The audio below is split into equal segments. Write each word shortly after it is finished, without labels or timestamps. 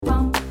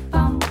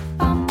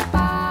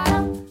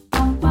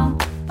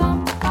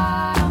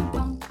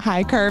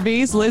Hi,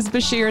 Curvies. Liz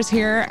Bashir is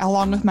here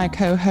along with my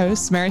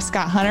co-hosts, Mary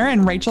Scott Hunter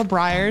and Rachel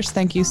Bryars.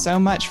 Thank you so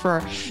much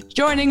for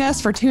joining us,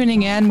 for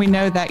tuning in. We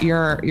know that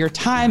your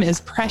time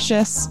is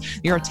precious,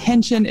 your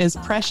attention is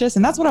precious,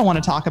 and that's what I want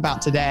to talk about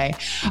today.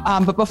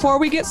 But before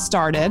we get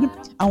started,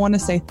 I want to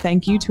say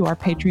thank you to our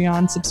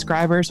Patreon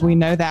subscribers. We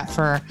know that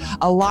for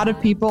a lot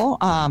of people,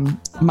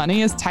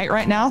 money is tight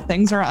right now.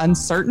 Things are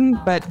uncertain,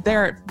 but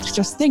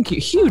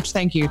huge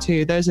thank you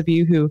to those of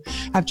you who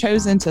have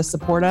chosen to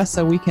support us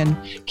so we can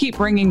keep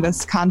bringing this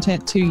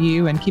content to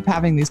you and keep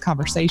having these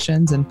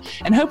conversations and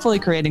hopefully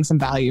creating some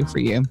value for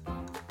you.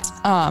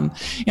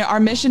 Our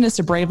mission is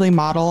to bravely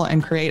model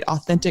and create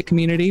authentic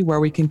community where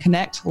we can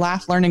connect,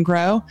 laugh, learn, and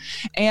grow.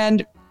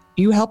 And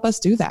you help us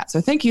do that.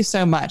 So thank you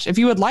so much. If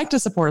you would like to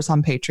support us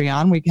on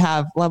Patreon, we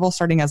have levels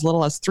starting as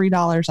little as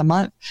 $3 a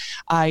month.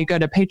 You go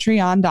to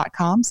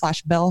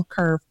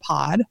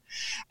patreon.com/bellcurvepod.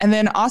 And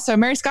then also,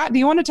 Mary Scott, do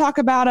you want to talk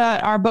about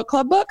our book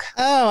club book?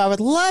 Oh, I would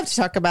love to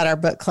talk about our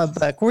book club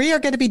book. We are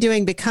going to be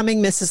doing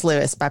Becoming Mrs.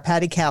 Lewis by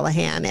Patty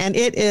Callahan. And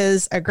it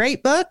is a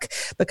great book.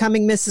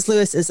 Becoming Mrs.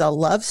 Lewis is a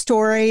love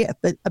story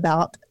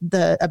about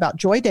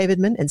Joy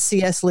Davidman and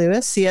C.S.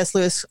 Lewis. C.S.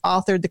 Lewis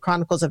authored the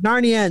Chronicles of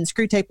Narnia and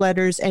Screwtape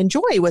Letters, and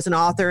Joy was an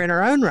author in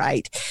her own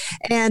right.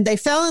 And they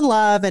fell in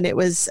love, and it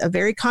was a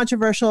very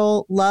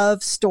controversial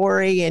love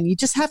story. And you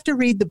just have to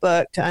read the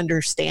book to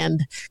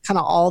understand kind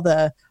of all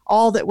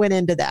that went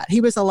into that.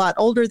 He was a lot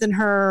older than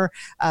her.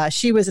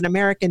 She was an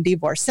American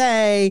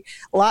divorcee.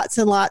 Lots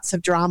and lots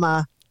of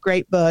drama.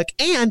 Great book.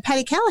 And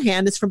Patty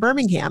Callahan is from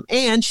Birmingham,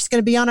 and she's going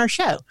to be on our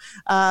show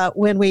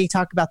when we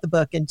talk about the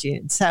book in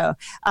June. So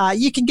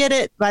you can get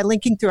it by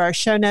linking through our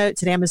show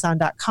notes at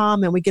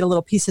Amazon.com, and we get a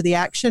little piece of the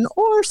action,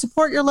 or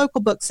support your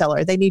local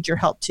bookseller. They need your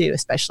help too,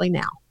 especially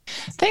now.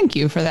 Thank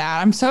you for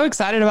that. I'm so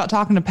excited about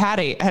talking to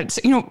Patty.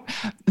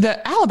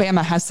 The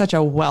Alabama has such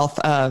a wealth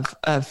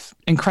of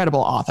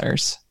incredible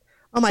authors.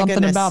 Oh my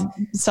goodness. Something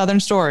about Southern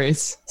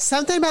stories.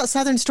 Something about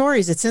Southern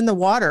stories. It's in the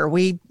water.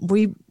 We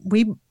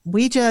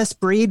just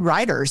breed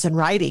writers and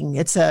writing.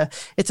 It's a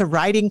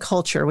writing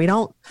culture. We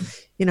don't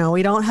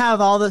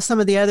have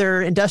some of the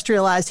other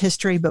industrialized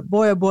history, but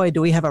boy, oh boy,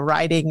 do we have a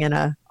writing and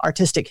a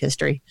artistic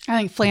history. I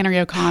think Flannery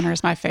O'Connor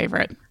is my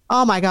favorite.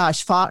 Oh my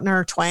gosh.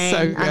 Faulkner, Twain.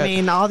 So I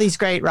mean, all these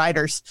great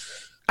writers.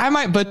 I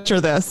might butcher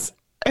this.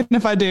 And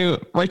if I do,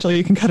 Rachel,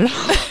 you can cut it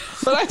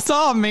off. But I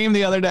saw a meme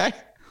the other day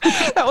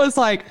that was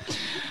like,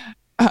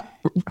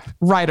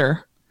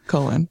 writer, :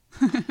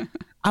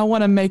 I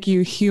want to make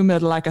you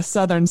humid like a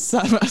southern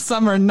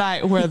summer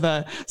night where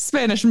the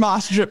Spanish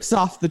moss drips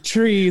off the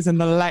trees and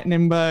the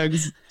lightning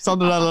bugs. So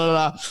blah, blah,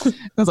 blah. It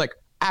was like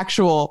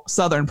actual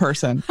southern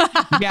person.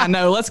 Yeah,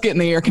 no, let's get in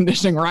the air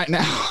conditioning right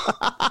now.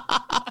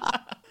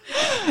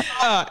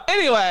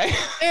 Anyway,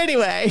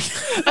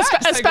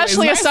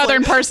 especially a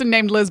southern person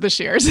named Liz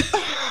Bashirs.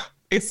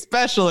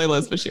 Especially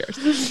Liz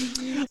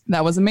Bashirs.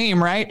 That was a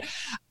meme, right?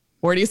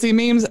 Where do you see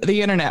memes?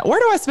 The internet. Where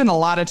do I spend a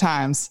lot of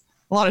time?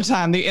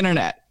 The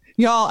internet.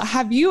 Y'all,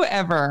 have you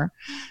ever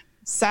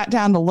sat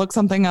down to look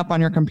something up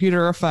on your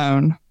computer or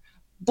phone,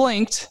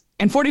 blinked,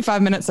 and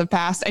 45 minutes have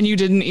passed, and you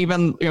didn't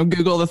even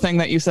Google the thing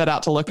that you set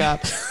out to look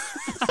up?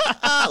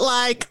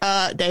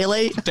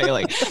 Daily.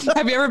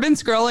 Have you ever been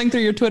scrolling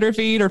through your Twitter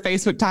feed or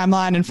Facebook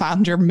timeline and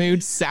found your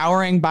mood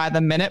souring by the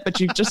minute, but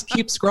you just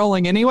keep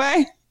scrolling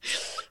anyway?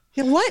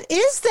 What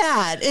is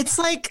that? It's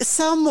like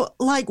some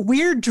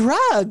weird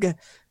drug.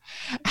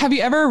 Have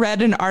you ever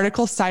read an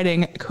article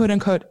citing quote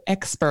unquote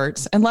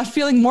experts and left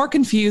feeling more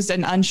confused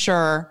and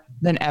unsure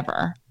than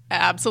ever?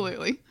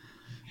 Absolutely.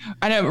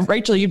 I know,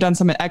 Rachel, you've done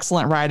some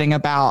excellent writing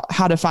about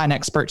how to find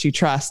experts you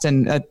trust.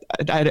 And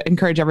I'd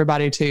encourage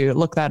everybody to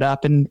look that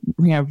up and,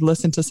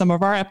 listen to some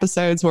of our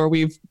episodes where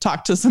we've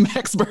talked to some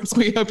experts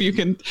we hope you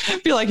can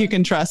feel like you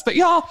can trust. But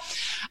y'all,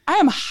 I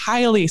am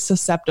highly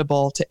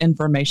susceptible to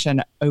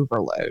information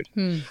overload.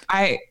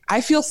 I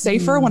feel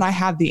safer when I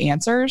have the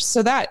answers.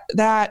 So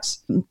that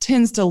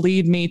tends to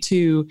lead me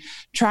to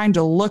trying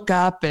to look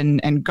up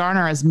and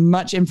garner as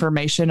much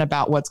information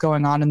about what's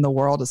going on in the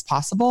world as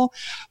possible.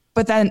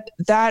 But then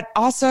that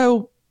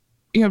also,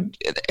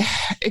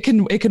 it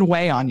can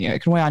weigh on you.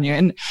 It can weigh on you.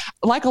 And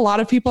like a lot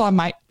of people, I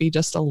might be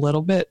just a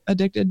little bit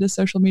addicted to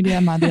social media.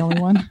 Am I the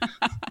only one?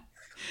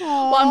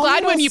 Well, I'm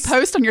glad when you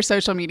post on your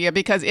social media,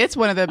 because it's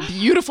one of the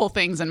beautiful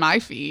things in my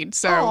feed.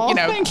 So,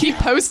 keep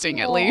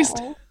posting at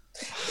least.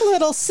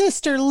 Little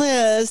sister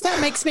Liz, that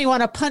makes me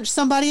want to punch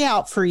somebody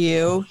out for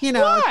you.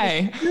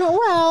 Why?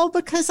 Well,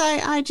 because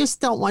I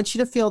just don't want you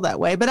to feel that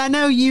way. But I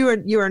know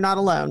you are not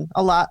alone.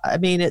 A lot. I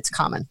mean, it's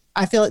common.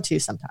 I feel it too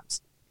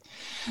sometimes.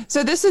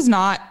 So this is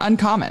not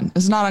uncommon.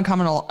 This is not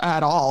uncommon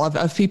at all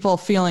of people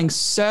feeling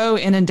so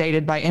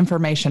inundated by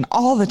information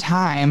all the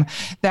time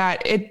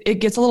that it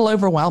gets a little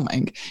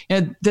overwhelming.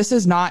 This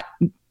is not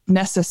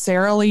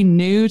necessarily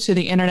new to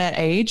the internet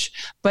age,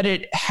 but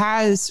it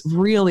has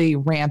really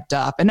ramped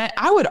up. And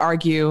I would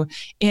argue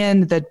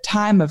in the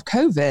time of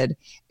COVID,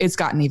 it's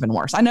gotten even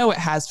worse. I know it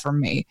has for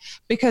me,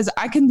 because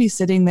I can be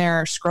sitting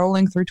there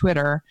scrolling through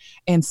Twitter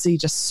and see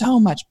just so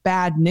much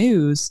bad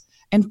news.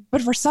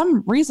 But for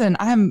some reason,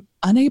 I'm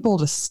unable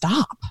to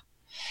stop.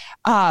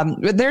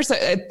 There's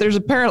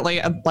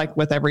apparently, like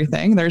with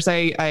everything, there's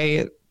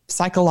a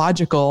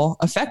psychological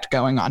effect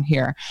going on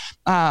here.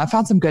 I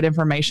found some good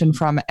information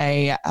from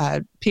a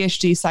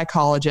PhD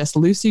psychologist,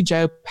 Lucy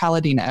Jo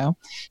Palladino.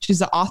 She's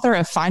the author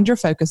of Find Your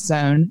Focus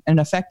Zone, an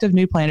effective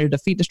new plan to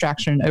defeat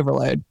distraction and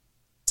overload.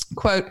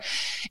 Quote,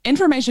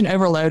 information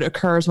overload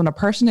occurs when a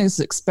person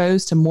is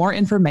exposed to more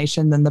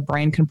information than the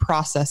brain can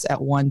process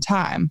at one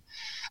time.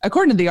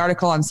 According to the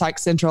article on Psych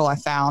Central I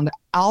found,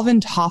 Alvin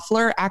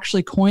Toffler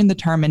actually coined the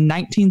term in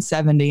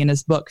 1970 in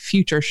his book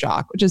Future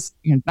Shock, which is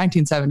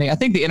 1970. I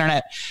think the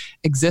internet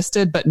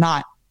existed, but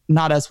not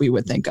as we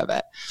would think of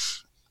it.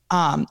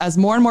 As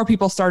more and more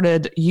people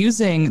started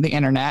using the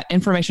internet,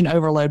 information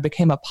overload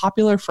became a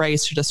popular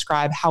phrase to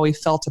describe how we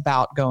felt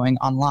about going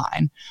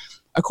online.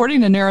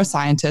 According to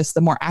neuroscientists,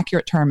 the more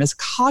accurate term is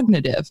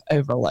cognitive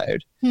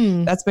overload.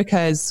 That's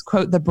because,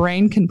 quote, the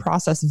brain can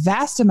process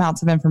vast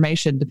amounts of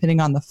information depending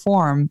on the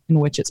form in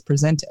which it's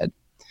presented.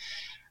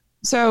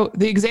 So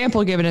the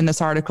example given in this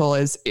article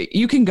is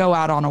you can go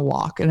out on a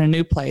walk in a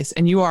new place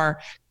and you are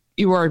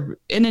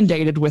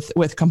inundated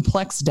with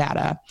complex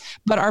data,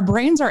 but our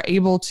brains are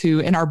able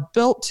to and are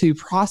built to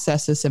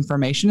process this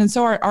information. And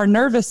so our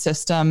nervous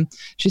system,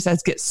 she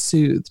says, gets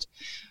soothed.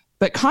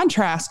 But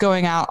contrast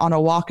going out on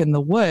a walk in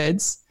the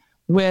woods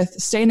with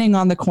standing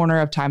on the corner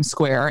of Times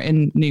Square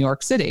in New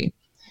York City.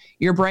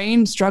 Your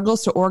brain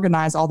struggles to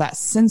organize all that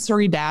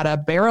sensory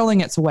data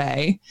barreling its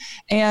way.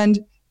 And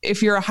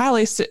if you're a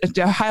highly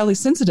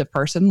sensitive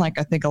person, like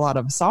I think a lot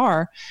of us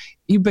are,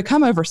 you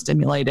become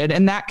overstimulated,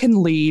 and that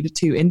can lead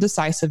to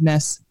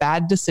indecisiveness,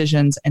 bad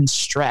decisions, and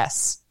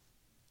stress.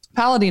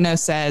 Palladino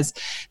says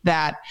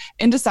that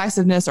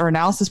indecisiveness or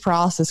analysis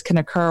paralysis can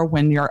occur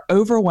when you're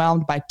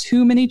overwhelmed by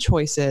too many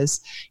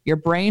choices, your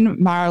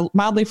brain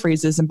mildly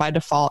freezes, and by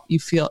default,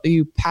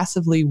 you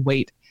passively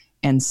wait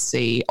and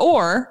see.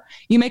 Or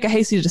you make a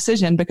hasty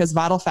decision because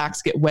vital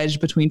facts get wedged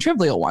between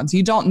trivial ones.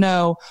 You don't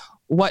know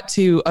what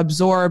to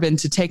absorb and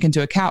to take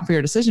into account for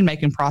your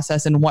decision-making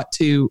process and what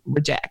to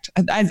reject.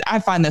 I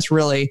find this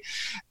really,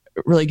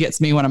 really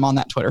gets me when I'm on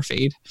that Twitter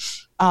feed.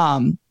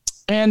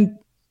 And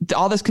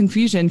all this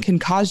confusion can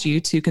cause you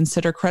to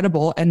consider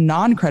credible and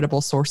non-credible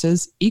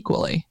sources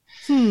equally.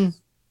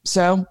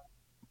 So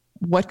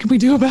what can we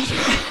do about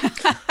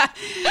it?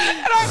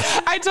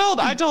 I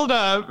told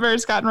Mary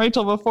Scott and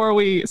Rachel before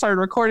we started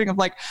recording of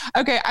like,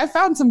 okay, I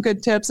found some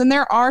good tips, and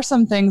there are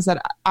some things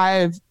that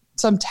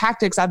some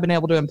tactics I've been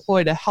able to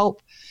employ to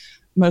help,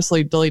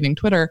 mostly deleting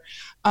Twitter.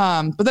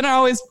 But then I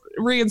always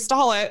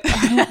reinstall it.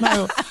 I don't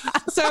know.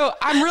 So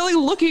I'm really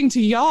looking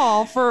to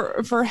y'all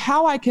for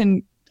how I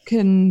can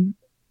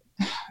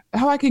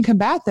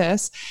combat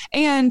this.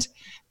 And,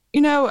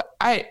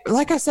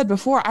 like I said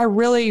before,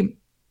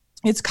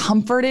 it's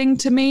comforting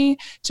to me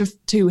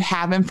to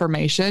have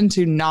information,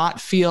 to not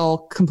feel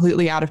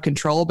completely out of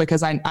control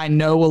because I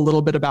know a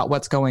little bit about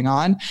what's going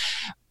on.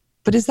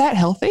 But is that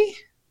healthy?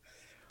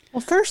 Well,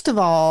 first of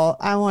all,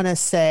 I want to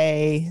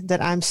say that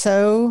I'm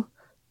so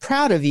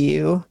proud of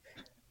you.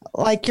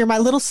 Like you're my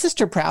little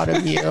sister proud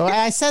of you.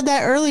 I said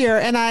that earlier,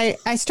 and I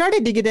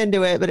started to get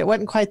into it, but it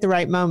wasn't quite the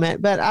right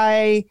moment. But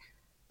I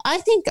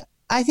think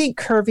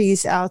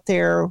curvies out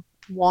there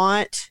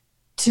want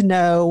to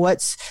know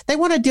they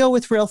want to deal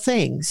with real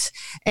things.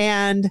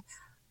 And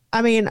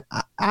I mean,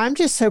 I'm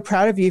just so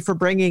proud of you for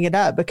bringing it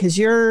up because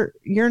you're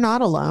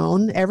not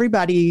alone.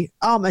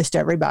 Almost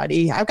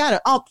everybody,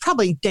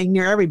 probably dang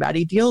near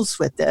everybody deals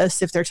with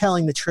this if they're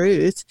telling the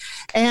truth.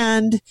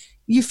 And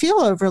you feel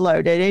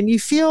overloaded and you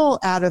feel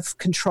out of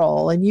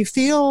control and you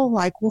feel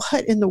like,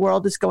 what in the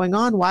world is going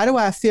on? Why do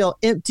I feel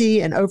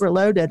empty and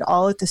overloaded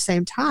all at the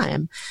same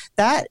time?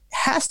 That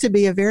has to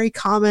be a very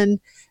common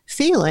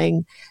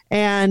feeling.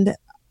 And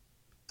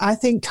I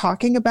think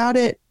talking about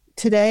it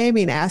today, I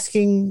mean,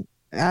 asking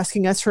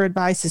us for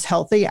advice is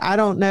healthy. I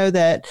don't know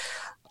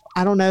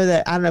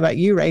about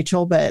you,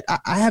 Rachel, but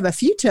I have a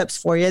few tips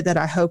for you that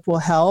I hope will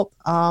help.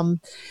 And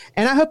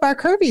I hope our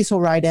curvies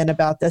will write in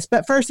about this.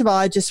 But first of all,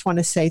 I just want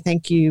to say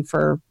thank you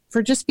for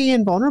just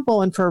being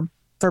vulnerable and for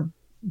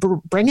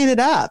bringing it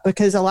up,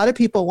 because a lot of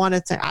people want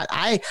to say,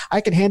 I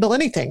can handle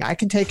anything. I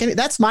can take any.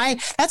 That's my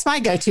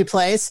go-to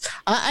place.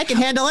 I can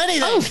handle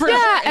anything.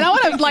 And I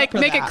want to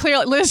make it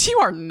clear, Liz, you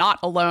are not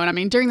alone. I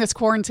mean, during this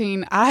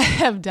quarantine,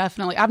 I've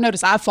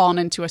noticed I've fallen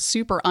into a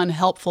super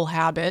unhelpful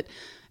habit,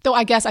 though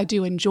I guess I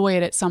do enjoy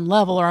it at some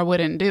level or I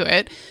wouldn't do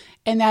it.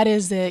 And that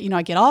is that,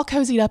 I get all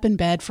cozied up in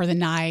bed for the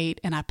night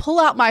and I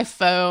pull out my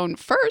phone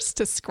first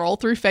to scroll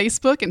through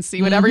Facebook and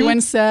see what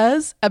everyone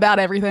says about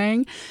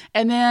everything.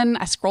 And then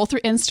I scroll through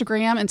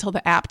Instagram until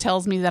the app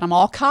tells me that I'm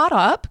all caught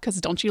up, because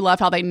don't you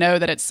love how they know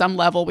that at some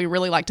level we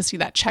really like to see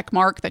that check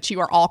mark that you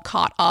are all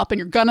caught up, and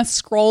you're going to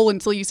scroll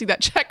until you see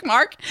that check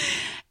mark.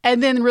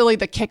 And then really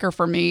the kicker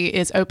for me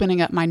is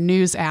opening up my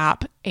news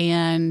app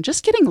and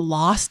just getting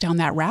lost down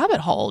that rabbit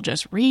hole,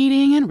 just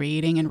reading and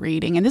reading and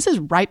reading. And this is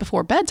right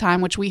before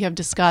bedtime, which we have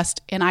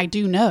discussed, and I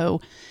do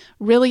know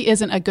really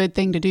isn't a good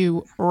thing to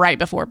do right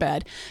before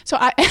bed.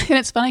 And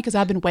it's funny because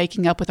I've been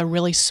waking up with a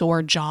really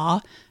sore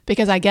jaw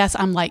because I guess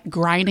I'm like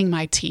grinding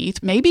my teeth,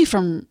 maybe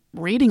from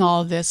reading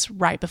all of this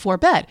right before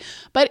bed.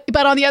 But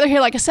on the other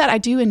hand, like I said, I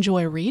do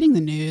enjoy reading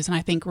the news, and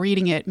I think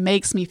reading it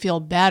makes me feel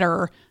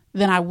better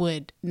than I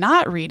would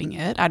not reading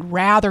it. I'd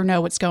rather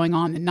know what's going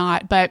on than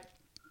not. But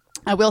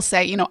I will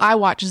say, I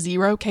watch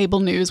zero cable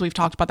news. We've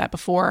talked about that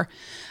before.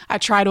 I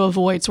try to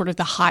avoid sort of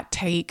the hot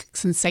take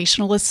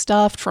sensationalist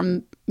stuff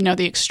from,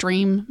 the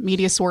extreme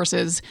media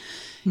sources.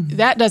 Mm-hmm.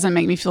 That doesn't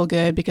make me feel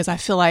good because I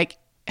feel like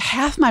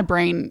half my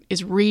brain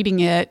is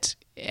reading it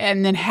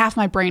and then half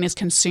my brain is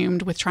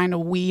consumed with trying to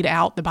weed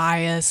out the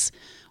bias,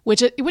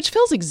 which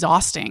feels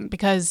exhausting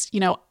because,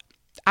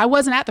 I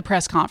wasn't at the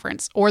press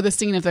conference or the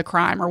scene of the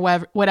crime or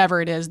whatever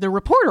it is. The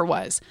reporter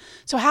was.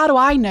 So how do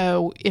I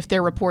know if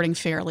they're reporting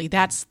fairly?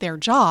 That's their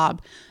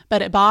job.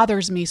 But it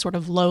bothers me sort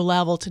of low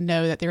level to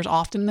know that there's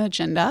often an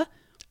agenda.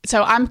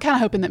 So I'm kind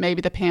of hoping that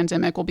maybe the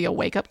pandemic will be a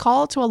wake-up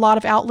call to a lot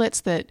of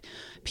outlets that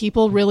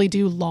people really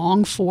do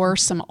long for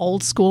some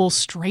old school,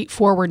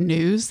 straightforward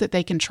news that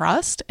they can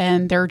trust.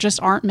 And there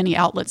just aren't many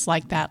outlets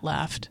like that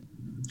left.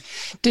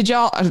 Did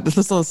y'all, this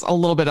is a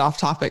little bit off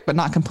topic, but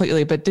not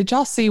completely, but did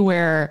y'all see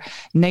where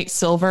Nate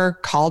Silver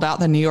called out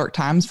the New York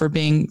Times for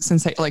being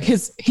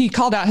he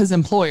called out his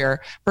employer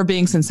for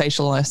being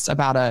sensationalist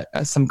about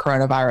some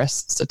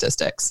coronavirus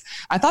statistics?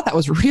 I thought that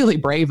was really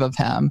brave of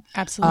him.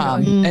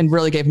 Absolutely. And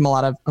really gave him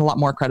a lot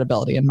more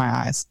credibility in my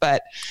eyes.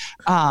 But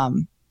I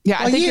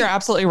think you're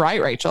absolutely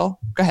right, Rachel.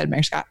 Go ahead,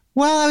 Mary Scott.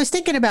 Well, I was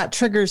thinking about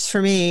triggers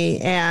for me,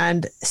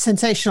 and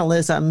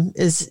sensationalism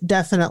is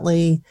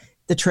definitely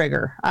the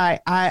trigger. I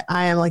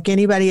am like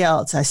anybody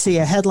else. I see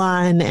a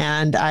headline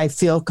and I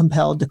feel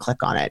compelled to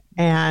click on it.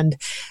 And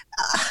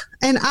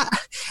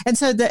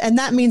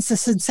that means the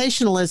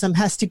sensationalism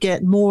has to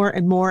get more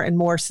and more and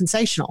more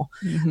sensational.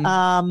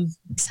 Mm-hmm.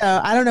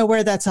 So I don't know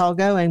where that's all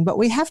going, but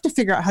we have to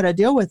figure out how to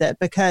deal with it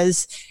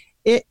because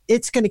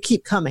it's going to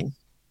keep coming.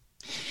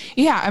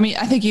 Yeah, I mean,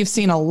 I think you've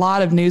seen a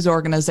lot of news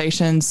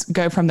organizations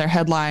go from their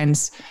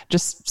headlines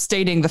just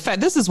stating the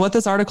fact, this is what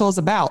this article is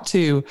about,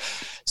 to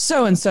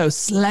so-and-so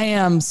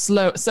slams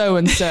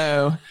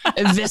so-and-so,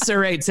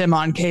 eviscerates him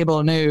on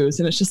cable news.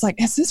 And it's just like,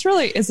 is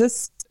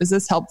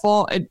this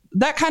helpful?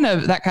 That kind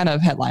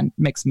of headline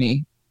makes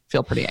me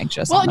feel pretty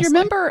anxious. Well, honestly. And you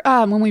remember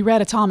when we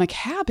read Atomic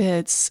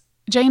Habits,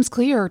 James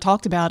Clear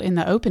talked about in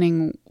the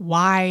opening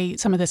why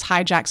some of this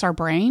hijacks our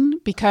brain,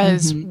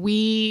 because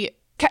we're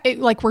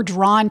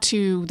drawn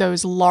to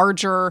those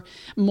larger,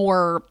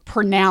 more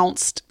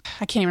pronounced,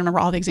 I can't even remember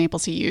all the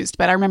examples he used,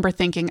 but I remember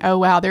thinking, oh,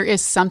 wow, there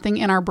is something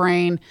in our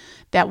brain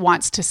that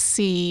wants to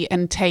see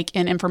and take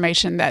in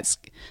information that's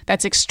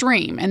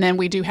extreme. And then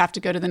we do have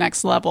to go to the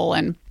next level.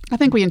 And I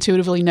think we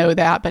intuitively know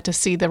that, but to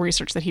see the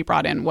research that he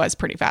brought in was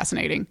pretty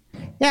fascinating.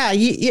 Yeah,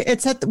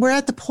 we're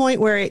at the point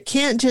where it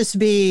can't just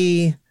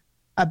be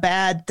a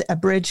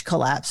bridge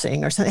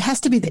collapsing or something. It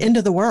has to be the end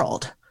of the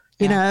world.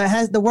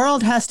 The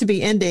world has to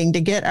be ending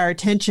to get our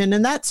attention.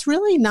 And that's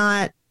really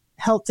not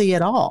healthy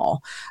at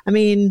all. I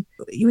mean,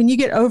 when you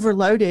get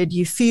overloaded,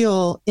 you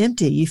feel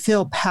empty, you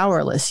feel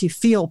powerless, you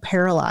feel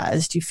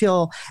paralyzed, you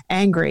feel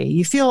angry,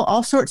 you feel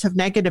all sorts of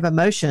negative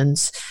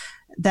emotions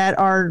that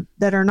are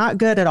not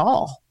good at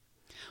all.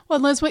 Well,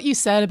 Liz, what you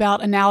said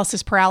about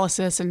analysis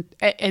paralysis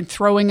and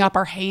throwing up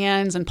our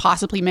hands and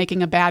possibly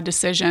making a bad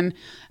decision,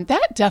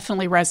 that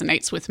definitely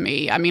resonates with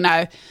me. I mean,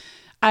 I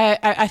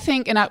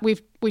think, and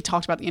we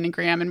talked about the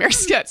Enneagram, and Mary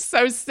gets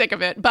so sick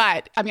of it.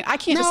 But I mean, I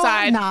can't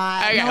decide. I'm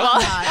not. Okay, I'm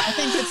not. I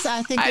think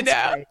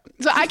it's great.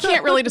 So I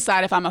can't really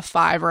decide if I'm a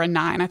 5 or a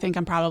 9. I think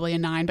I'm probably a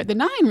 9. But the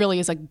 9 really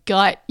is a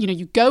gut.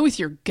 You go with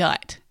your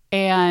gut,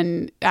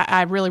 and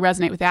I really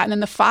resonate with that. And then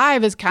the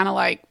 5 is kind of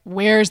like,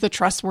 where's the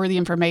trustworthy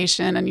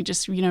information? And you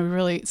just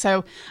really.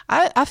 So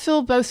I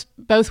feel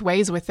both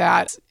ways with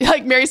that.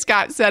 Like Mary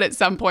Scott said at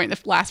some point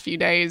the last few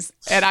days,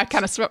 and I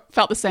kind of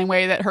felt the same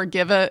way, that her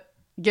give a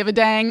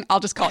dang, I'll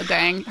just call it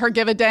dang, her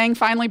give a dang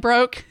finally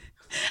broke.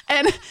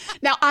 And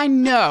now I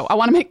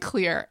want to make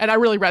clear, and I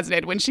really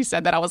resonated when she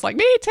said that. I was like,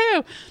 me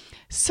too.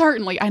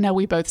 Certainly, I know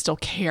we both still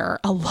care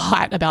a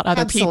lot about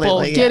other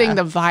people getting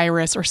the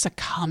virus or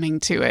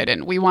succumbing to it,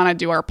 and we want to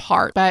do our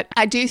part. But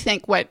I do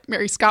think what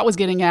Mary Scott was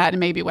getting at, and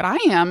maybe what I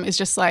am, is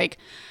just like,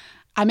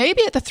 I may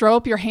be at the throw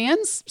up your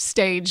hands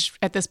stage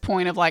at this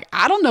point of like,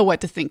 I don't know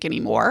what to think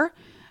anymore.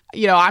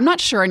 I'm not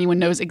sure anyone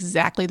knows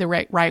exactly the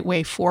right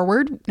way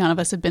forward. None of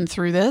us have been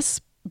through this,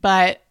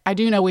 but I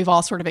do know we've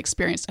all sort of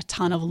experienced a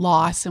ton of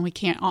loss, and we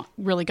can't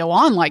really go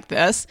on like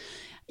this.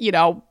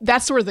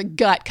 That's sort of the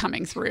gut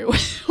coming through,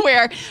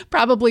 where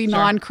probably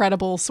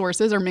non-credible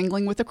sources are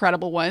mingling with the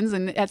credible ones.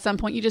 And at some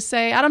point you just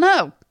say, I don't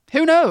know.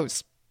 Who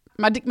knows?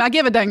 My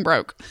give a dang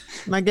broke.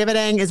 My give a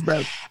dang is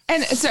broke.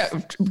 And so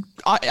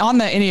on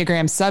the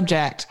Enneagram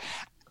subject,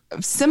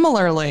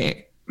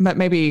 similarly, but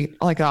maybe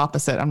like the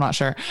opposite, I'm not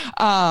sure.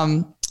 So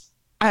I'm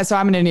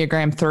an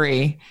Enneagram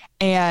 3,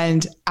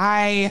 and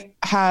I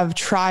have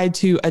tried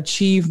to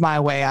achieve my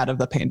way out of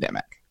the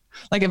pandemic.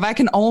 Like if I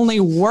can only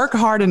work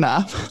hard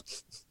enough,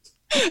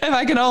 if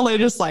I can only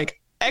just like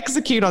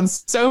execute on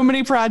so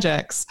many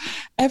projects,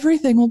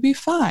 everything will be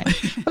fine.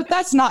 But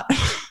that's not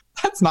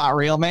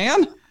real,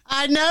 man.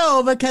 I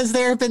know, because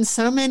there have been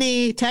so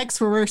many texts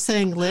where we're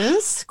saying,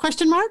 Liz,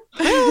 question mark,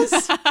 Liz,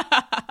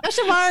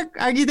 question mark,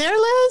 are you there,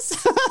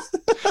 Liz?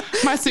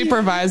 My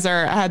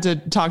supervisor had to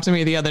talk to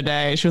me the other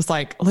day. She was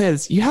like,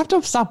 Liz, you have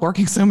to stop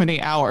working so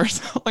many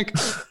hours. Like,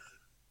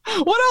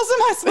 what else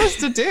am I supposed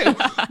to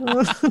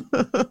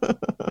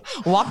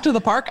do? Walk to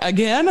the park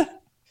again?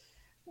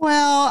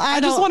 Well,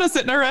 I just want to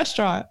sit in a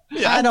restaurant.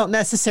 Yeah. I don't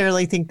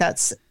necessarily think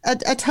that's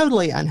a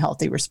totally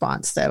unhealthy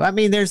response, though. I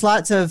mean, there's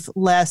lots of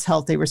less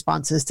healthy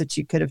responses that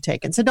you could have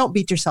taken. So don't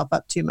beat yourself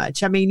up too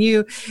much. I mean,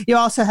 you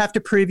also have to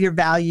prove your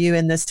value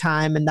in this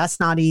time, and that's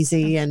not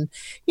easy. And,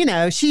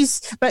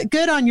 but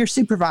good on your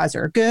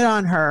supervisor, good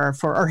on her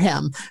or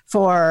him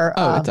for.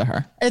 It's a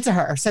her. It's a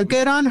her. So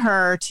good on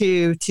her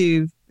to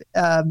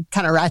kind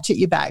of ratchet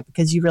you back,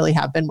 because you really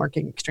have been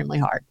working extremely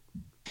hard.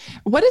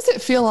 What does it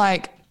feel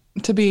like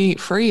to be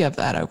free of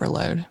that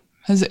overload?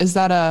 Is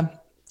that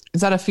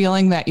a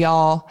feeling that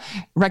y'all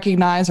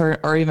recognize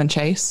or even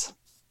chase?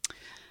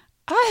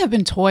 I have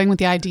been toying with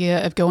the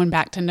idea of going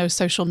back to no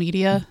social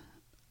media,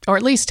 or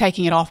at least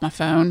taking it off my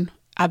phone.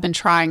 I've been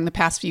trying the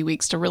past few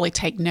weeks to really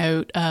take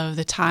note of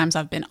the times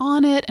I've been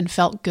on it and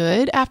felt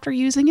good after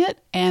using it,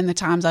 and the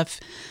times I've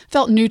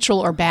felt neutral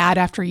or bad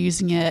after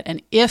using it.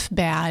 And if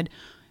bad,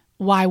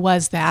 why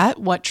was that?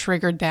 What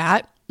triggered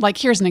that? Like,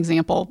 here's an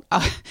example.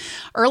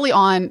 Early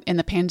on in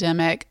the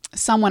pandemic,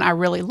 someone I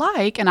really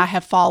like and I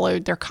have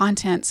followed their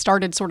content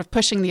started sort of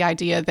pushing the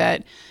idea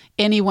that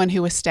anyone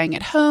who was staying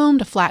at home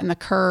to flatten the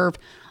curve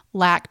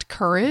lacked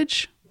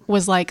courage,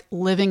 was like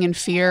living in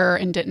fear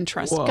and didn't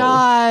trust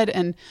God.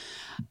 And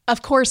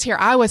of course, here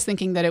I was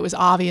thinking that it was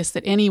obvious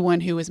that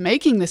anyone who was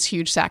making this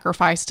huge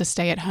sacrifice to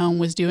stay at home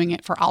was doing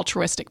it for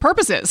altruistic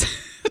purposes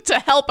to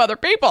help other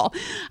people.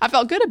 I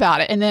felt good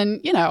about it. And then,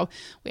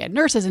 we had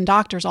nurses and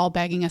doctors all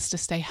begging us to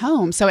stay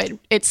home. So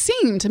it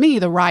seemed to me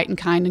the right and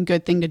kind and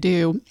good thing to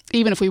do.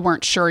 Even if we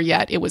weren't sure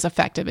yet it was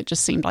effective, it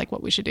just seemed like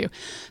what we should do.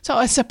 So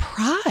I was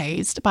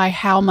surprised by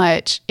how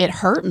much it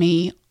hurt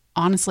me,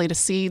 honestly, to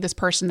see this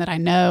person that I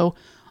know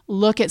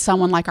look at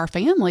someone like our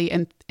family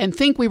and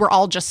think we were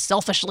all just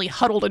selfishly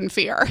huddled in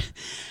fear.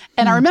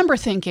 And I remember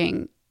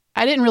thinking,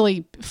 I didn't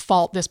really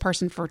fault this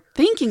person for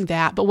thinking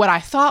that, but what I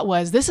thought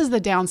was, this is the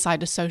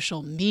downside to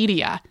social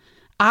media.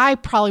 I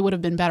probably would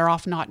have been better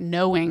off not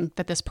knowing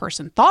that this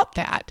person thought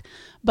that,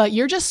 but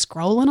you're just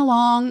scrolling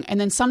along, and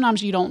then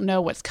sometimes you don't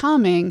know what's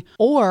coming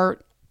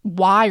or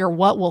why or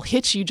what will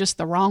hit you just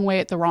the wrong way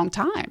at the wrong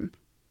time.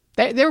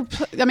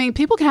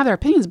 People can have their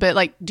opinions,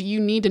 but do you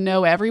need to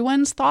know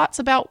everyone's thoughts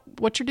about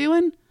what you're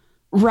doing?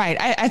 Right.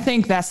 I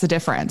think that's the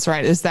difference,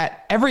 right? Is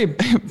that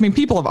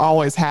people have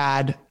always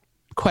had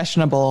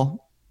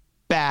questionable,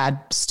 bad,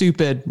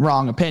 stupid,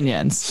 wrong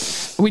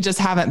opinions. We just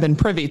haven't been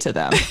privy to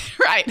them.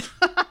 Right.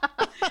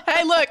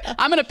 Hey, look,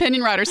 I'm an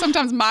opinion writer.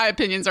 Sometimes my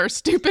opinions are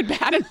stupid,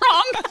 bad, and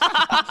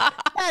wrong.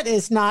 That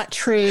is not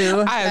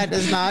true. That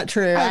is not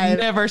true. I've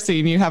never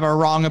seen you have a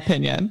wrong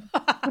opinion.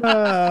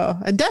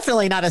 And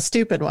definitely not a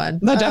stupid one.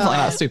 No, definitely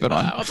not a stupid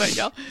one. Oh, thank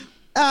you.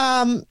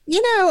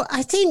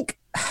 I think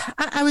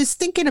I was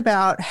thinking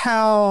about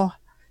how,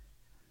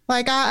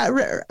 Liz,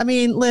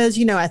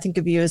 I think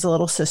of you as a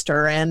little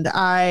sister, and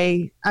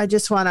I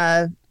just want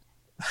to,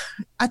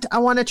 I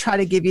want to try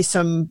to give you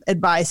some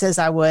advice as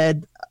I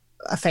would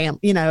a family,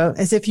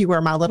 as if you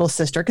were my little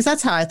sister, because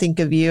that's how I think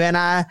of you. And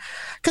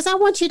because I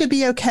want you to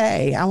be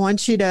okay. I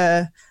want you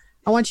to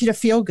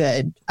feel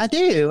good. I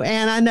do.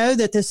 And I know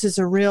that this is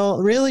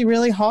really,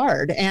 really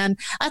hard. And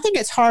I think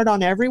it's hard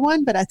on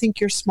everyone, but I think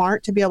you're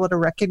smart to be able to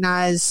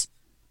recognize,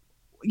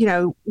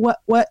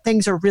 what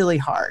things are really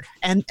hard.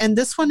 And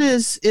this one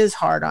is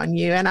hard on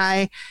you. And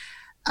I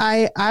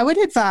would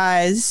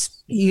advise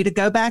you to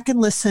go back and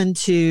listen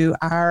to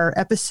our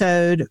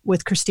episode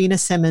with Christina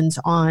Simmons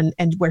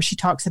and where she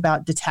talks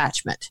about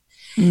detachment.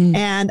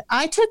 And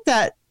I took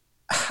that,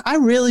 I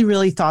really,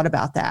 really thought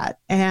about that.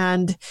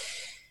 And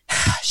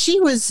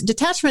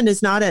detachment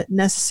is not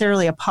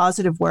necessarily a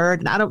positive word.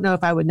 And I don't know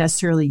if I would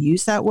necessarily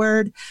use that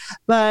word,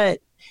 but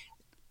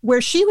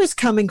where she was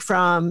coming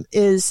from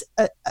is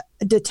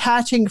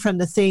detaching from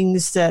the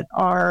things that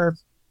are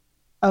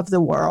of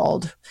the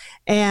world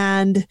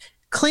and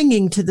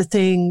clinging to the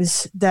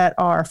things that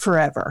are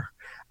forever.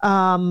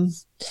 And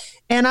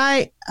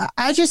I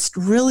just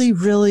really,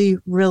 really,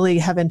 really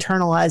have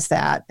internalized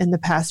that in the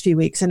past few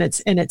weeks, and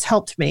it's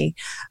helped me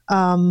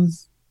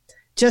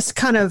just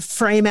kind of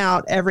frame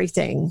out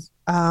everything.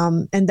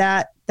 And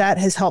that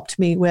has helped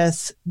me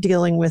with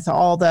dealing with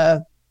all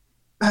the,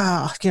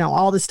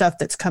 all the stuff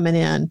that's coming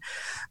in.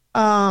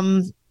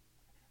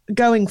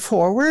 Going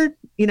forward,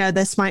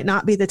 this might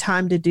not be the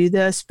time to do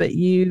this, but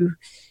you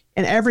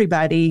and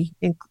everybody,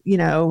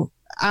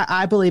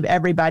 I believe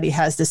everybody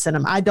has this in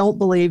them. I don't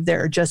believe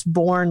there are just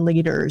born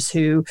leaders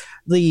who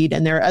lead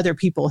and there are other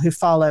people who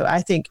follow.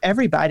 I think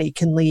everybody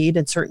can lead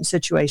in certain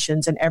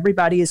situations and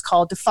everybody is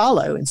called to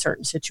follow in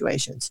certain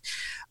situations.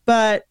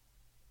 But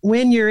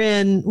when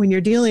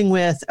you're dealing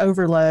with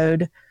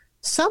overload,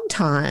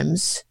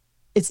 sometimes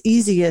it's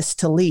easiest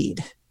to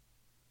lead.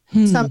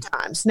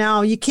 Sometimes.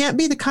 Now, you can't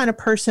be the kind of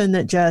person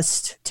that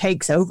just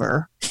takes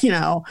over,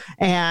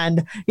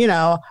 and,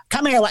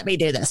 come here, let me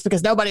do this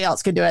because nobody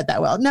else can do it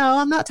that well. No,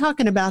 I'm not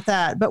talking about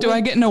that. But do I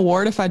get an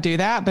award if I do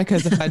that?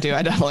 Because if I do,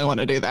 I definitely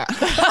want to do that.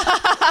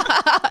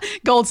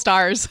 Gold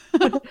stars.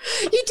 You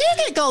do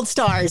get gold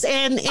stars.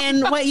 And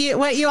what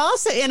you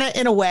also,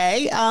 in a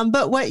way,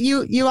 but what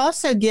you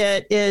also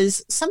get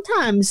is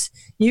sometimes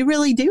you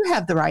really do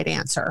have the right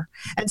answer.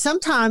 And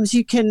sometimes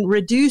you can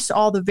reduce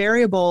all the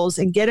variables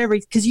and get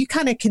because you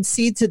kind of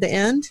concede to the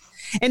end.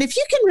 And if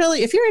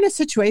you're in a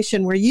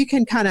situation where you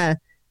can kind of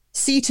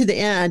see to the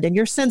end and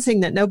you're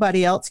sensing that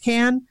nobody else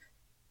can,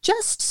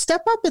 just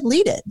step up and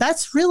lead it.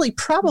 That's really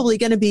probably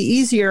going to be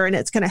easier, and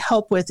it's going to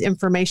help with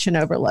information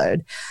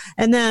overload.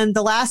 And then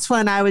the last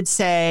one I would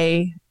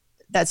say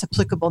that's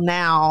applicable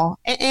now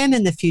and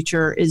in the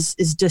future is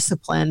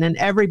discipline. And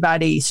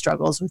everybody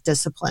struggles with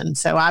discipline.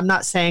 So I'm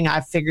not saying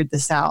I've figured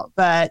this out,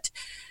 but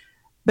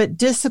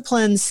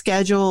discipline,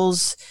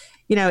 schedules,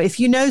 if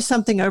you know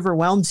something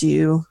overwhelms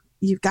you,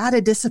 you've got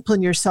to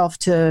discipline yourself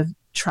to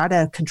try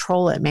to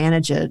control it,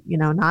 manage it,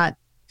 not,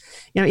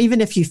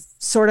 even if you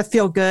sort of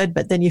feel good,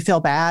 but then you feel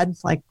bad,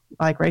 like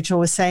Rachel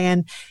was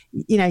saying,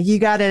 you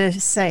got to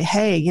say,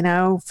 hey,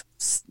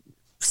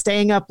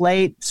 staying up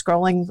late,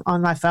 scrolling on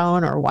my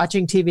phone or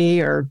watching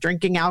TV or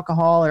drinking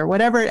alcohol or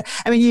whatever.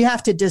 I mean, you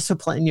have to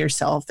discipline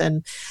yourself,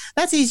 and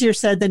that's easier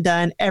said than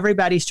done.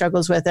 Everybody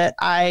struggles with it.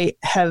 I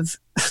have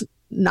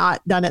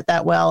not done it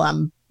that well.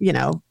 I'm,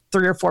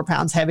 3 or 4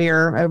 pounds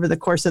heavier over the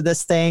course of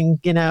this thing,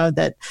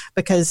 that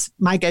because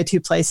my go-to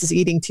place is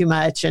eating too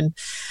much.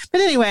 But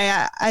anyway,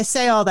 I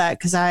say all that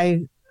because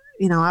I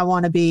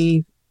want to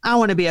be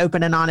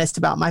open and honest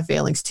about my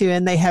failings too.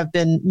 And they have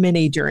been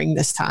many during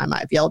this time.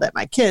 I've yelled at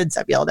my kids.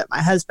 I've yelled at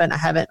my husband. I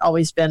haven't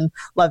always been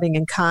loving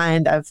and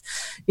kind. I've,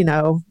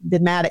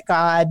 been mad at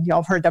God.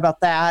 Y'all have heard about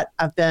that.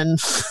 But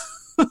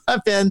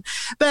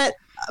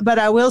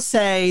I will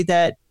say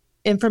that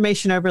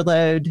information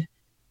overload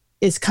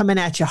is coming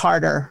at you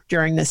harder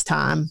during this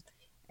time.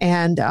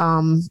 And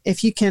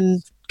if you can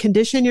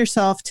condition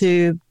yourself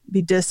to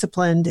be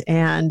disciplined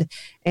and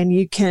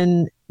you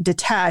can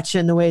detach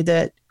in the way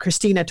that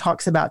Christina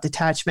talks about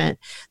detachment,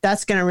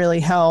 that's going to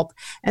really help.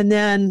 And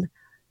then,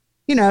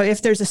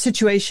 if there's a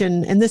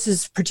situation, and this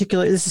is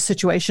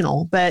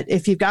situational, but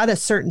if you've got a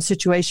certain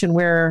situation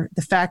where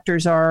the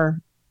factors are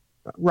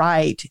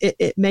right,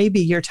 it may be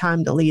your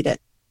time to lead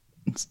it.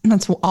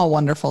 That's all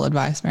wonderful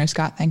advice, Mary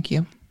Scott. Thank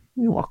you.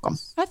 You're welcome.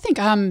 I think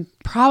I'm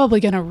probably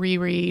going to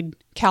reread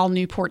Cal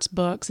Newport's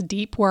books,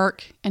 Deep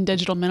Work and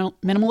Digital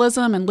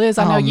Minimalism. And Liz,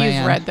 I know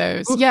you've read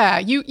those. Yeah,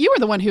 you were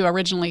the one who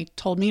originally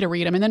told me to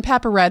read them. And then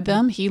Papa read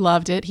them. He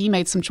loved it. He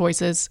made some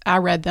choices. I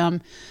read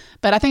them.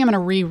 But I think I'm going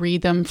to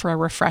reread them for a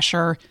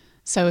refresher.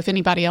 So if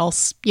anybody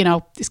else,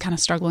 is kind of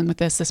struggling with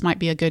this might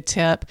be a good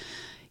tip.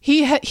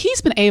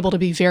 He's been able to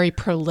be very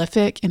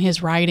prolific in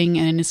his writing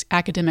and in his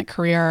academic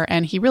career,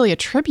 and he really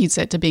attributes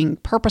it to being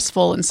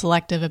purposeful and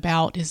selective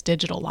about his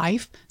digital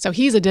life. So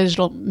he's a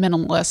digital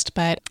minimalist,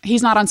 but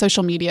he's not on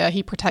social media.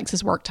 He protects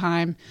his work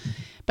time,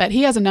 but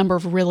he has a number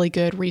of really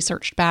good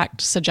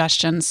research-backed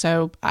suggestions.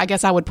 So I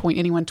guess I would point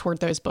anyone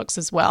toward those books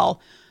as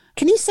well.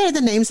 Can you say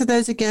the names of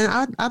those again?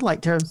 I'd like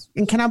to.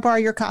 And can I borrow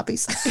your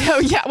copies? Oh,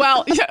 yeah.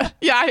 Well,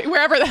 yeah.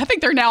 Wherever. I think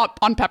they're now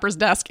on Pepper's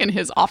desk in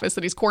his office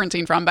that he's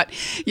quarantined from. But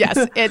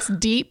yes, it's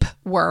Deep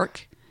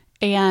Work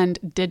and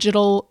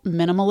Digital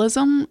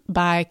Minimalism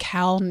by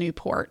Cal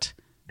Newport.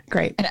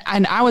 Great.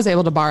 And I was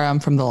able to borrow them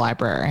from the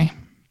library.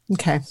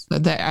 Okay.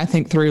 I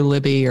think through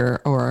Libby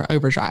or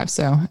Overdrive.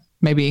 So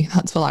maybe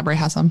Huntsville Library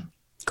has them.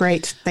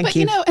 Great. Thank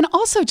you. And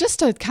also just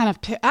to kind of,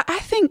 I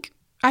think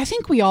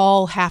we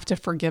all have to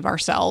forgive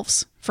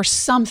ourselves for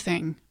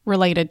something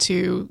related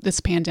to this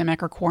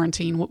pandemic or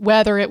quarantine,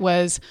 whether it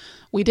was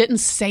we didn't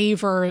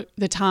savor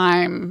the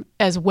time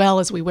as well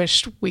as we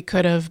wished we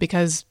could have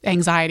because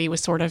anxiety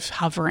was sort of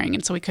hovering.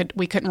 And so we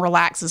couldn't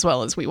relax as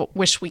well as we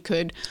wish we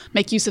could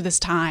make use of this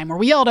time, or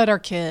we yelled at our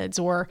kids,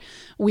 or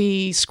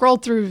we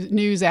scrolled through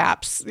news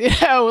apps,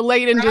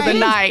 late into the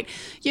night.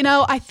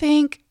 I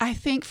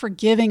think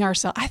forgiving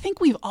ourselves, I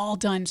think we've all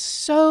done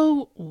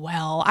so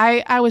well.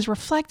 I was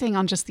reflecting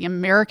on just the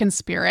American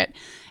spirit,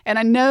 and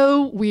I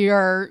know we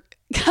are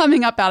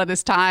coming up out of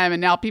this time and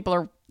now people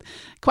are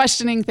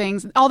questioning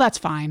things. All that's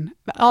fine.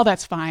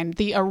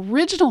 The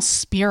original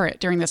spirit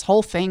during this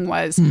whole thing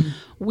was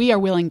we are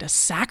willing to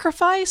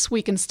sacrifice.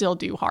 We can still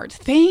do hard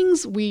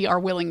things. We are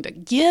willing to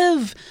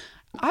give.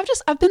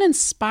 I've been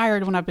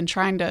inspired when I've been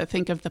trying to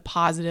think of the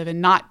positive and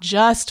not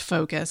just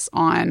focus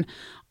on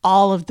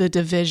all of the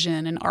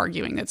division and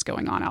arguing that's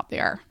going on out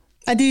there.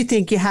 I do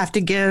think you have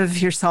to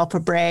give yourself a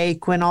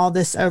break when all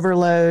this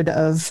overload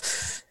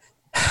of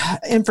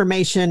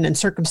information and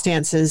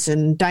circumstances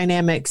and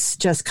dynamics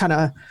just kind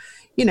of,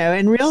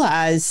 and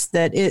realize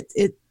that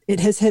it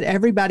has hit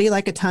everybody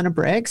like a ton of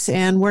bricks,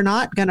 and we're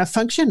not going to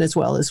function as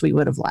well as we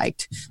would have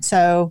liked.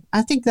 So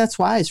I think that's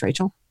wise,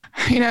 Rachel.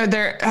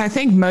 I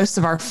think most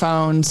of our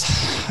phones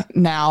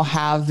now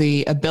have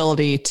the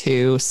ability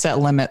to set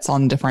limits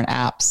on different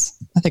apps.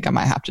 I think I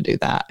might have to do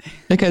that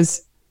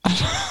because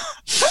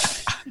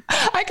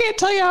I can't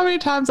tell you how many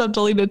times I've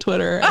deleted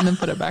Twitter and then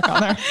put it back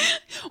on there.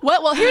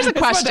 Well, here's a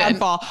question.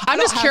 I'm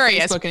just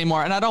curious. Facebook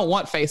anymore, and I don't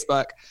want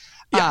Facebook.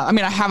 Yeah.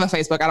 I have a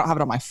Facebook. I don't have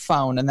it on my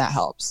phone, and that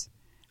helps.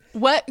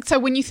 So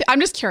when you, I'm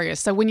just curious.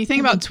 So when you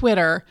think about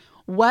Twitter,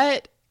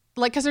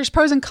 because there's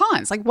pros and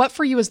cons. Like, what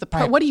for you is the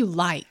pro? Right. What do you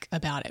like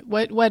about it?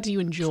 What do you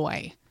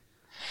enjoy?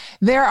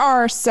 There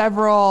are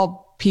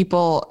several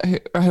people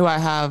who I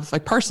have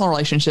like personal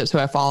relationships who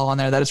I follow on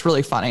there that it's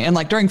really funny. And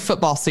like during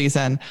football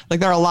season, like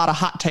there are a lot of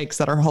hot takes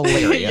that are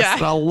hilarious. Yeah.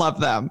 And I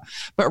love them.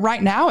 But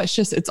right now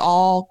it's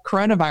all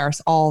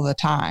coronavirus all the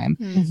time.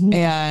 Mm-hmm.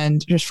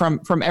 And just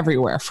from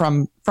everywhere,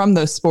 from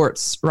those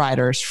sports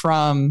writers,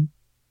 from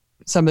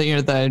some of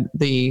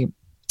the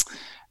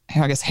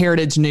I guess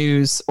heritage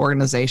news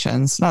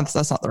organizations. That's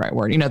not the right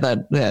word.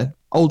 The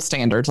old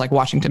standards like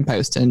Washington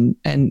Post and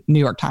New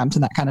York Times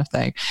and that kind of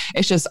thing.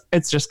 It's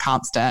just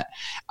constant.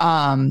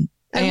 And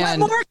what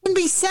more can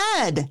be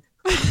said?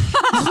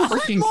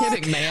 Freaking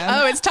kidding, man.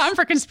 Oh, it's time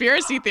for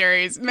conspiracy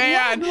theories,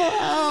 man.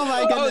 Oh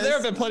my goodness. Oh, there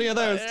have been plenty of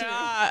those too.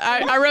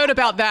 I wrote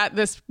about that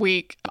this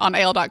week on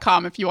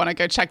AL.com if you want to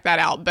go check that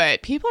out.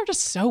 But people are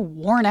just so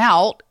worn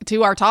out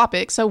to our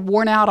topic, so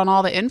worn out on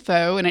all the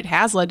info, and it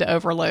has led to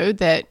overload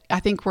that I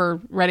think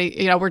we're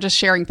ready. We're just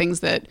sharing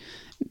things that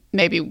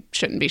maybe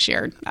shouldn't be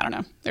shared. I don't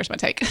know. There's my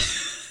take.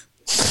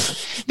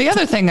 The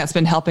other thing that's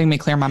been helping me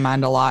clear my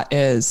mind a lot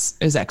is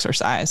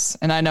exercise.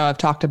 And I know I've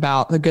talked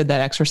about the good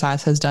that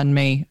exercise has done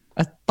me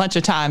a bunch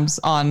of times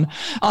on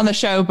the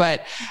show,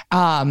 but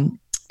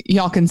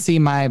y'all can see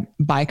my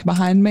bike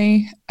behind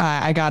me.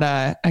 I got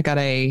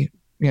a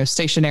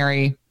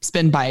stationary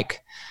spin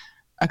bike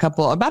a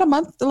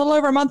little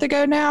over a month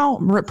ago now,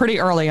 pretty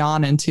early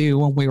on into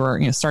when we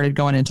were started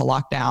going into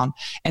lockdown,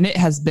 and it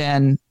has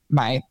been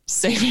my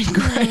saving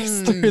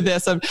grace through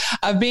this of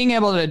being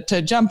able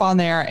to jump on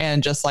there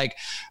and just like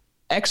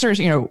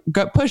exercise,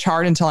 go push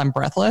hard until I'm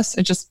breathless.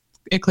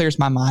 It clears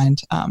my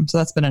mind. So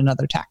that's been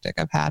another tactic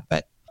I've had,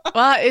 but.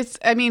 Well,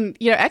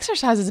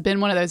 exercise has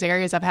been one of those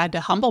areas I've had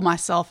to humble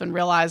myself and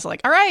realize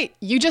like, all right,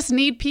 you just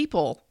need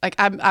people. Like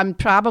I'm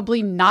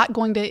probably not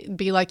going to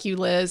be like you,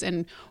 Liz,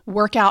 and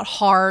work out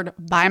hard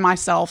by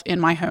myself in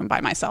my home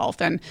by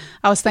myself. And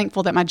I was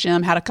thankful that my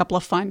gym had a couple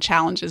of fun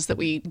challenges that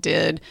we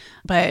did,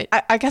 but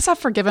I guess I've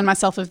forgiven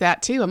myself of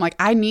that too. I'm like,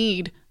 I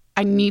need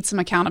some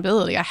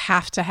accountability. I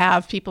have to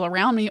have people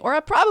around me or I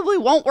probably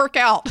won't work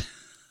out.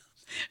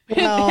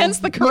 Well, hence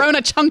the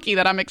Corona chunky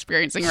that I'm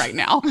experiencing right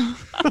now.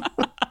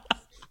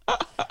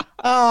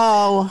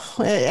 Oh,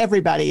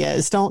 everybody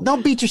is.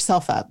 Don't beat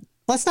yourself up.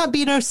 Let's not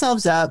beat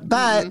ourselves up,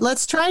 but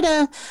let's try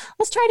to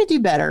do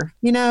better.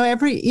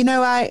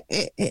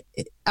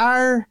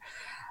 Our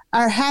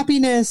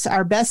happiness,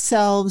 our best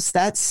selves,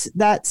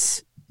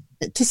 that's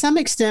to some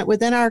extent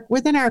within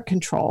our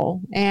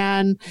control.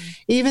 And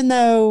even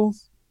though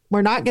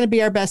we're not going to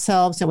be our best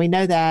selves and we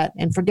know that,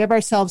 and forgive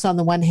ourselves on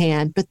the one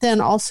hand, but then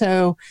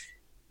also,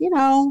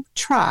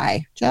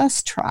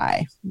 just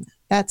try.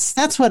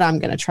 That's what I'm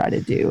going to try to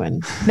do,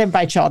 and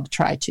invite y'all to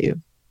try too.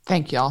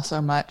 Thank you all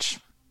so much.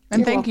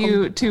 And thank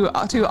you to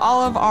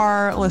all of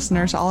our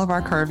listeners, all of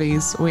our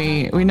curvies.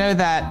 We know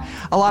that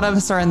a lot of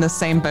us are in the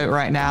same boat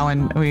right now,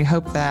 and we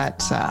hope that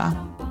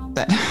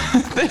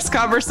this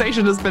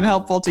conversation has been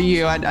helpful to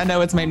you. I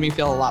know it's made me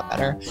feel a lot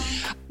better.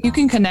 You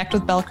can connect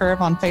with Bell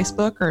Curve on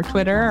Facebook or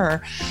Twitter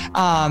or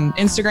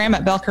Instagram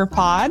at Bell Curve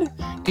Pod.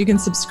 You can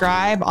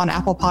subscribe on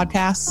Apple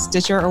Podcasts,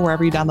 Stitcher, or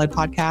wherever you download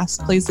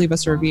podcasts. Please leave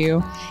us a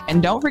review.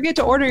 And don't forget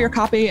to order your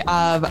copy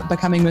of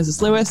Becoming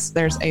Mrs. Lewis.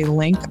 There's a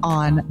link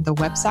on the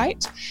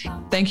website.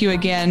 Thank you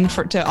again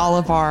to all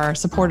of our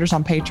supporters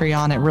on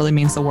Patreon. It really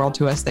means the world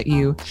to us that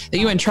you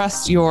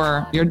entrust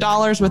your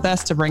dollars with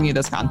us to bring you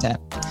this content.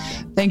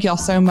 Thank you all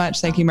so much.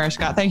 Thank you, Mary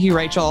Scott. Thank you,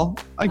 Rachel,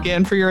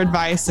 again, for your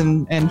advice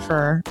and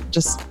for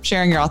just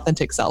sharing your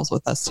authentic selves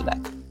with us today.